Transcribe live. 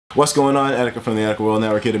What's going on? Etika from the Etika World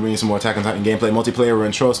Network here to bring you some more Attack on Titan gameplay multiplayer. We're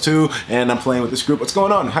in Trolls 2, and I'm playing with this group. What's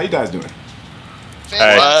going on? How you guys doing?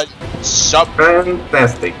 Fantastic.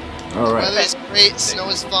 All right. The weather's great, snow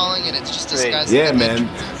is falling, and it's just disgusting. Yeah, man.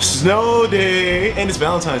 Snow day, and it's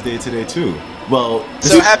Valentine's Day today too. Well,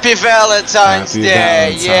 so happy Valentine's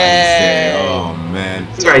Day! Yay! Oh man.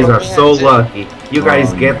 You guys are so lucky. You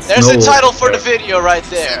guys get snow. There's a title for the video right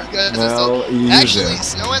there. Well, actually,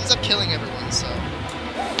 snow ends up killing everyone, so.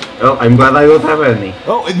 Well, I'm glad I don't have any.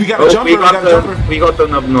 Oh, we got a jumper. We got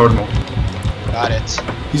an abnormal. Got it.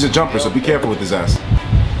 He's a jumper, so be careful with his ass.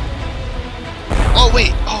 Oh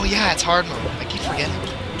wait, oh yeah, it's hard mode. I keep forgetting.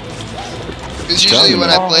 Because usually when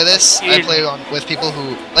I play this, I play with people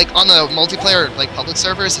who, like on the multiplayer, like public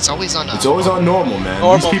servers, it's always on. It's always on normal, man.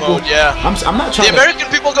 Normal These people, mode, yeah. I'm not trying. The American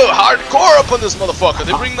people go hardcore up on this motherfucker.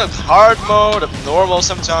 They bring the hard mode, normal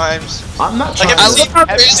sometimes. I'm not trying. Like,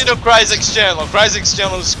 have you seen the CryziesX channel? CryziesX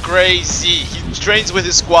channel is crazy. He trains with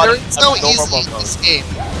his squad. It's so easy in this game.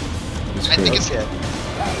 I think it's.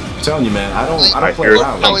 I'm telling you, man. I don't play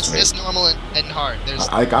around. No, it's just normal and hard. There's.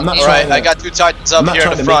 I'm not trying. To, I got two Titans up here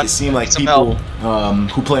in the front. I'm not trying to make it seem like people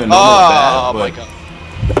who play on normal are bad. Oh my god.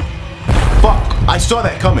 Fuck! I saw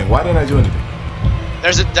that coming. Why didn't I do anything?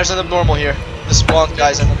 There's an abnormal here. This one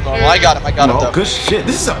guy's an abnormal. I got him. Oh, good shit.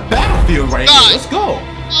 This is a battlefield right here. Let's go.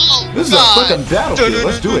 Oh, this is a fucking battlefield.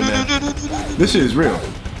 Let's do it, man. This shit is real.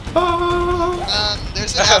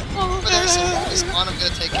 There's a spawn. I'm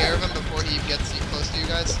gonna take care of him before he gets close to you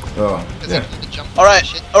guys. Oh, yeah.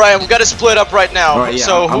 Alright, we gotta split up right now. Right, yeah,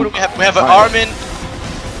 so who do we have? We have Armin,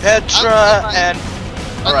 Petra, and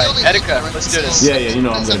alright, Etika. Let's do this. Yeah, you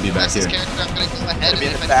know I'm gonna be back here. I'm gonna go ahead be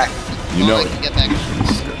in the back. You know it.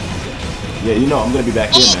 Yeah, you know I'm gonna be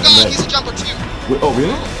back here, man. Oh god, he's a jumper too. Wait, oh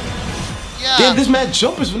really? Yeah. Damn, this man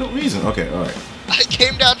jumpers for no reason. Okay, alright. I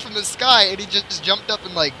came down from the sky and he just jumped up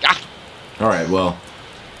and like. Ah. Alright, well.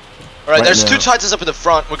 Alright, there's two Titans up in the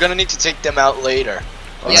front. We're gonna need to take them out later.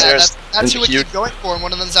 Yeah, that's who we keep going for, and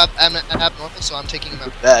one of them's abnormal, so I'm taking him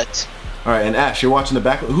out. Bet. Alright, and Ash, you're watching the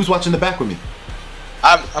back. Who's watching the back with me?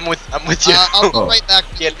 I'm with you. I'll go right back.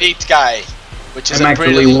 The elite guy, which is I'm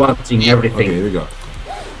actually watching everything. Okay, here we go.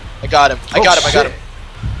 I got him. I got him.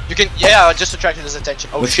 You can, yeah, I just attracted his attention.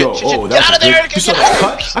 Oh shit! Oh, get out of there! You saw that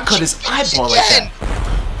cut? I cut his eyeball like that.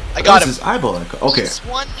 I got him. His eyeball like that. Okay.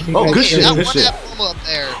 Oh, good shit. Good shit.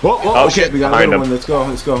 Oh, okay, we got another one. Let's go.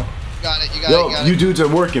 Let's go. You got it. Yo, you dudes are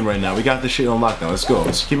working right now. We got this shit on lockdown. Let's go.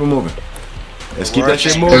 Let's keep it moving. Let's keep that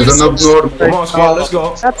shit moving. There's an abnormal. Come on, squad. Let's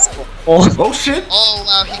go. Oh shit. Oh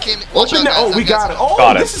wow, he came. Open that. Oh, we got it.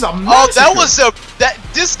 Oh, this is a massacre. Oh, that was a.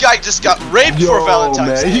 This guy just got raped for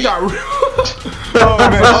Valentine's Day. He got. Oh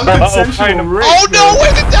man, unconsensual rape. Oh no,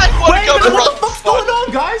 where did that one come from? What the fuck's going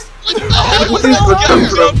on, guys?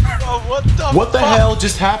 What the hell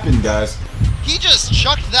just happened, guys? He just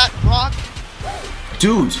chucked that rock.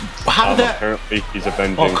 Dude, how did that? Apparently he's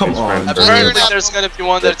avenging. Oh come on! Apparently there's gonna be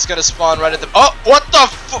one that's gonna spawn right at the. Oh, what the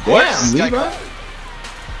fuck? Damn, Levi.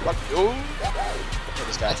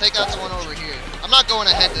 I'll take out the one over here. I'm not going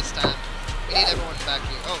ahead this time. We need everyone back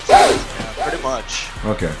here. Oh. Yeah, pretty much.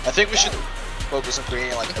 Okay. I think we should focus on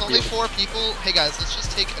creating like. With only 4 people, hey guys, let's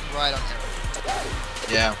just take a ride on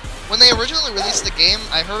Eren. Yeah. When they originally released the game,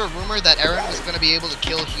 I heard a rumor that Eren was going to be able to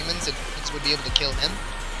kill humans and humans would be able to kill him.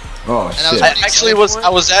 Oh shit! I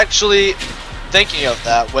was actually thinking of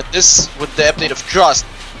that with the update of Trust.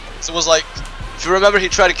 So it was like, if you remember, he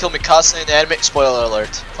tried to kill Mikasa in the anime. Spoiler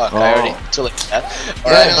alert! Fuck, I already too late for that.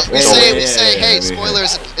 Alright, we say, hey,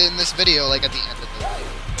 spoilers in this video, like at the end of the video.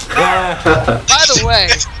 By the way,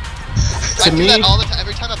 I do that all the time.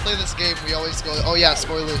 Every time I play this game, we always go, oh yeah,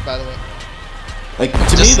 spoilers. By the way. Like,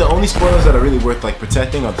 to me, the only spoilers that are really worth, like,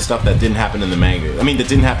 protecting are the stuff that didn't happen in the manga. I mean, that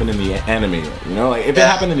didn't hapen in the anime, you know? Like, if it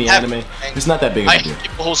happened in the anime, it's not that big of a deal.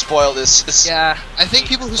 People who spoil this. Yeah, I think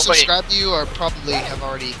people who subscribe to you are probably have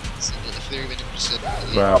already seen it, if they're even interested.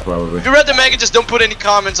 Probably. If you read the manga, just don't put any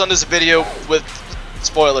comments on this video with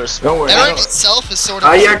spoilers. Don't worry. Eren itself is sort of...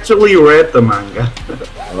 I actually read the manga.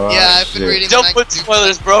 Yeah, I've been reading the Don't manga. put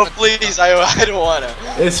spoilers, bro, please. I don't wanna.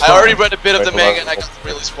 I already read a bit of the manga and I got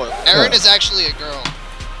really spoiled. Eren is actually a girl.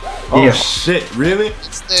 Oh shit, really? Damn.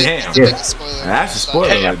 It's the biggest spoiler. That's a spoiler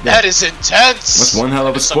right there. That is intense. That's one hell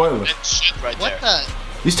of a spoiler. Shit right what there.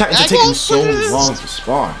 These Titans are taking so long to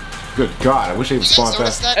spawn. Good God, I wish they would spawn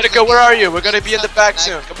fast. Etika, where are you? We're gonna be in the back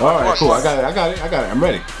soon. Come on. Alright, cool. I got it. I'm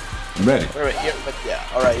ready. We're right here, but yeah.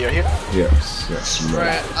 Alright, you're here? Yes, I'm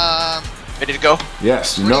ready. Ready to go?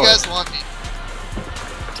 Yes, you know know it. Where do you guys want me?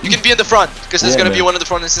 You can be in the front, because there's gonna be one in the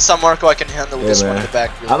front. This is San Marco. I can handle this one in the back.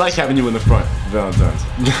 I like having you in the front, Valentines.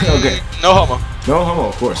 Okay. No homo. No homo,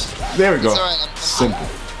 of course. There we go. Right, Simple.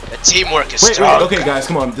 teamwork is Wait, strong. okay, guys,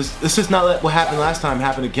 come on. This is not let what happened last time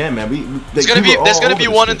happen again, man. There's gonna be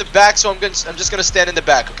one in the back, so I'm just gonna stand in the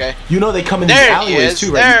back, okay? You know they come in these alleyways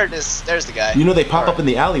too, right? There it is. There's the guy. You know they pop up in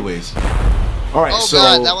the alleyways. All right, oh so.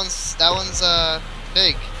 God, that one's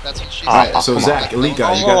big. That's what she All said. right, so Zach, elite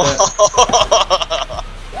guy, you got that?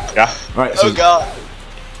 Yeah. All right, so. Oh God.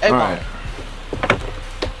 Hey, all right.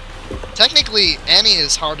 Technically, Annie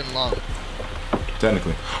is hard and long.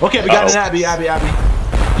 Technically. Okay, we got an Abby.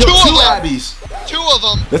 Yo, two Abbies. 2 of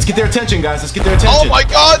them. Let's get their attention, guys. Let's get their attention. Oh my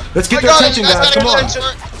God. Let's get their attention, guys. Come on.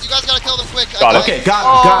 You guys gotta kill them quick. Okay,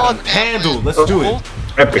 got him. Handled. Let's do it.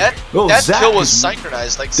 Epic. That Zach kill was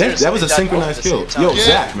synchronized. Like seriously, that was a synchronized kill. Yo,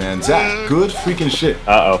 Zach, man, Zach, good freaking shit.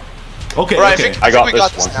 Okay, right, okay. I think we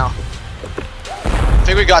got this now. I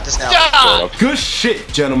think we got this now. Yeah. Good shit,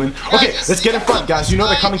 gentlemen. Okay, let's get in front, guys. You know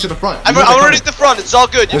they're coming to the front. I'm already at the front. It's all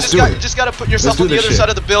good. You Let's just gotta put yourself on the other side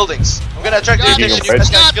of the buildings. I'm gonna attract their attention. You guys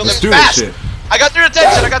gotta kill them Let's do this fast. shit. I got their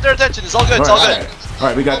attention. It's all good. It's all good. All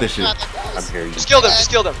right, we got this shit. I'm here. Just kill them. Just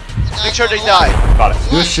kill them. Make sure they die. Got it.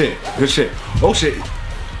 Good shit. Good shit. Oh shit.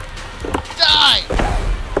 Die.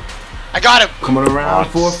 I got him. Coming around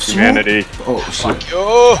for humanity. Oh shit.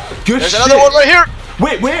 Yo. Good There's shit. another one right here.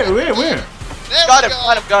 Wait, where? Got him.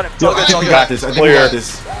 It's Yo, all I good. think we got this. I think we got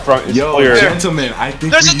this. Front is Yo, clear. gentlemen, I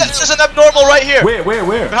think There's an abnormal right here. Where?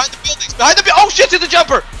 Behind the buildings. Oh shit! To the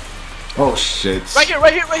jumper. Oh shit. Right here.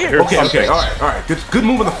 Okay. All right. Good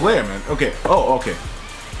move on the flare, man. Okay. Oh, okay.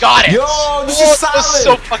 Got it. Yo, this is solid.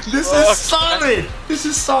 So fucking This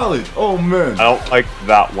is solid. Oh man. I don't like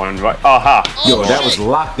that one. Right? Aha. Yo, that was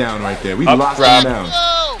lockdown right there. We locked him down.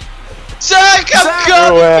 No. Zach, I'm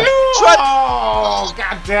coming. Oh,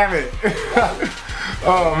 god damn it.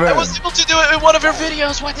 Oh man. I was able to do it in one of your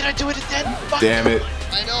videos. Why did I do it then? Damn it.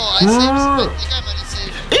 I know. I think I meant to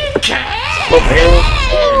save.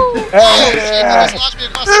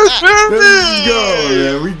 Let's go,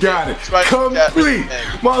 man. We got it. Complete.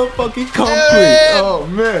 Motherfucking complete. Oh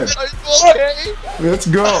man. Okay. Let's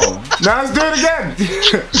go. Now let's do it again.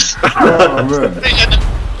 Oh man.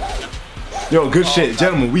 Yo, good shit.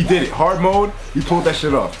 Gentlemen, we did it. Hard mode, we pulled that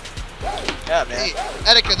shit off. Yeah, man. Hey,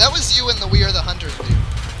 Etika, that was you in the We Are the Hunters, dude.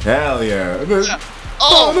 Hell yeah.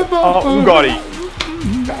 Oh, got it.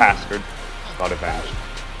 Bastard. Got avenged.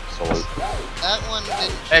 Salute. That one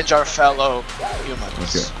didn't. Edge our fellow humans.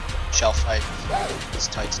 Okay. Shall fight. It's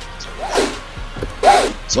tight.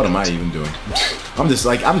 What am I even doing? I'm just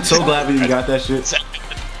like, I'm so glad we got that shit.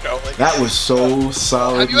 That was so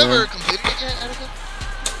solid. Have you man. ever completed it yet, Etika?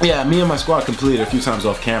 Yeah, me and my squad completed a few times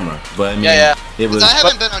off camera, but I mean, it was. I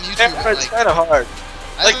haven't been on YouTube. It's kind of hard.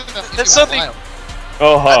 Like, that's something.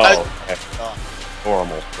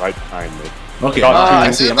 Normal, right behind me. Okay, I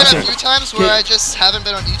see. There's been a few times where I just haven't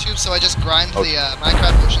been on YouTube, so I just grind the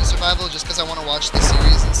Minecraft Ocean Survival just because I want to watch the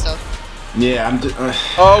series and stuff. Yeah,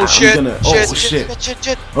 Oh shit! Shit.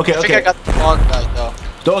 Okay, I think I got the wrong guy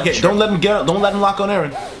though. Okay, don't let him get. Don't let him lock on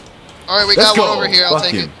Aaron. All right, we Let's got go. one over here. I'll Fuck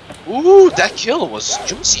take him. it. Ooh, that kill was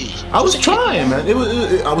juicy. I was trying, man.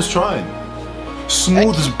 I was trying.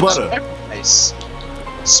 Smooth as butter. Nice.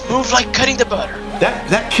 Smooth like cutting the butter.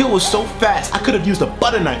 That kill was so fast. I could have used a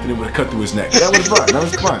butter knife and it would have cut through his neck. That was fun. That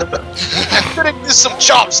was fun. I could have used some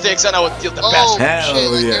chopsticks and I would deal the best. Hell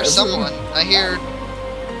shit, I yeah. hear someone.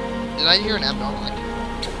 Did I hear an abnormal?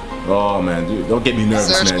 Oh man, dude, don't get me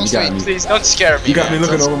nervous, man. You got me. Please don't scare me. You got me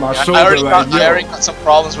looking over my shoulder. I already like, got some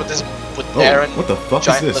problems with this. Aaron. What the fuck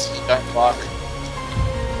is this? Giant block.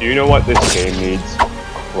 Do you know what this game needs?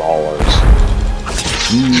 Crawlers.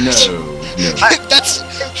 No. That's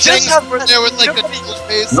Fengs over there with like the evil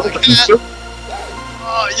face. You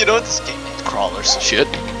know what this game needs? Crawlers. Shit.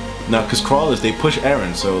 No, because crawlers, they push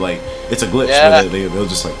Aaron, so like, it's a glitch. Yeah. Where they'll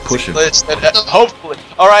just like push him. Hopefully.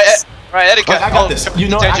 Alright, Etika. I got this. You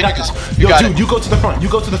know, I got this. Yo, dude, you go to the front. You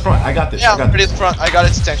go to the front. I got this. Yeah, I'm pretty at the front. I got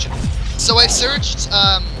its attention. So I searched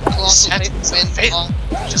Colossal Titan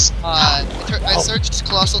I searched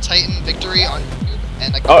Colossal Titan Victory on YouTube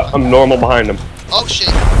and I got I'm normal behind him. Oh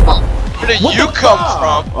shit. Where did you come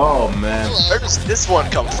from? Oh man. Where does this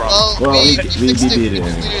one come from? Well, we beat it. We completed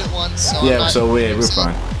it once, so yeah, so we're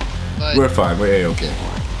fine. But We're fine. We're okay.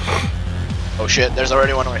 Oh shit, there's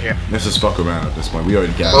already one over here. Let's just fuck around at this point. We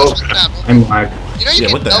already got Oh, it. I'm like, you know you Yeah,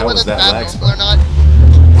 can what the know hell whether was that lag it's spot? or not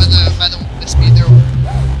by the speed they're.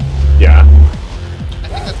 yeah. I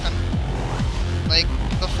think that's kind of like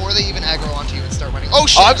before they even aggro onto you and start running. Oh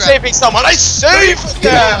shit! Oh, I'm saving someone. I saved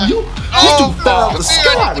them. You fell out the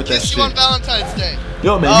sky with that shit. You on Valentine's Day.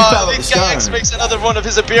 Yo, man, you fell out the sky. EEEEKEEEEEHHHHH makes another one of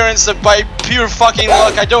his appearances by pure fucking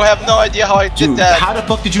luck. I don't have no idea how I did Dude, that. how the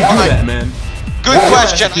fuck did you do that, man? Good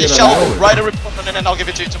question. I Yeah, shall I know it. write a report on it and I'll give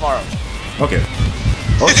it to you tomorrow. Okay.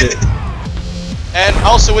 Oh shit. And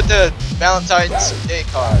also with the Valentine's Day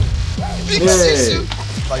card. Big Susu.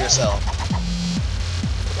 By yourself.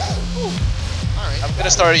 Alright. I'm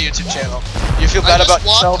gonna start a YouTube channel. You feel bad about yourself? I just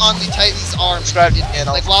walked on the Titan's arm. Subscribe to the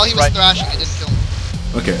channel. Like while he was thrashing, it didn't kill me.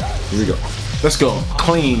 Okay, here we go. Let's go.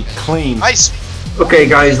 Clean, clean. Nice. Okay,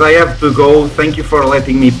 guys, I have to go. Thank you for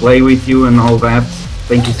letting me play with you and all that.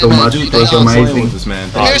 Thank you so much. It was amazing. This, man.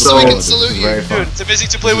 Here, so we can salute you. Dude, it's amazing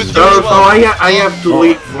to play with you So, as well. I have to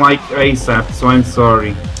leave like ASAP, so I'm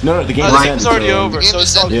sorry. No, the game's the game's already over, so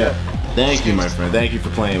it's all good. Yeah. Thank you, my friend. Thank you for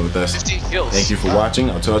playing with us. 15 kills. Thank you for watching.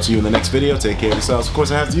 I'll talk to you in the next video. Take care of yourselves. Of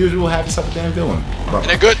course, I have the usual. Have yourself a damn good one. Bye.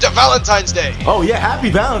 And a good Valentine's Day. Oh yeah, happy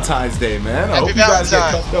Valentine's Day, man. I hope Happy you guys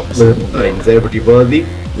get Valentine's. cuffed up. Valentine's, everybody.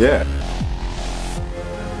 Yeah.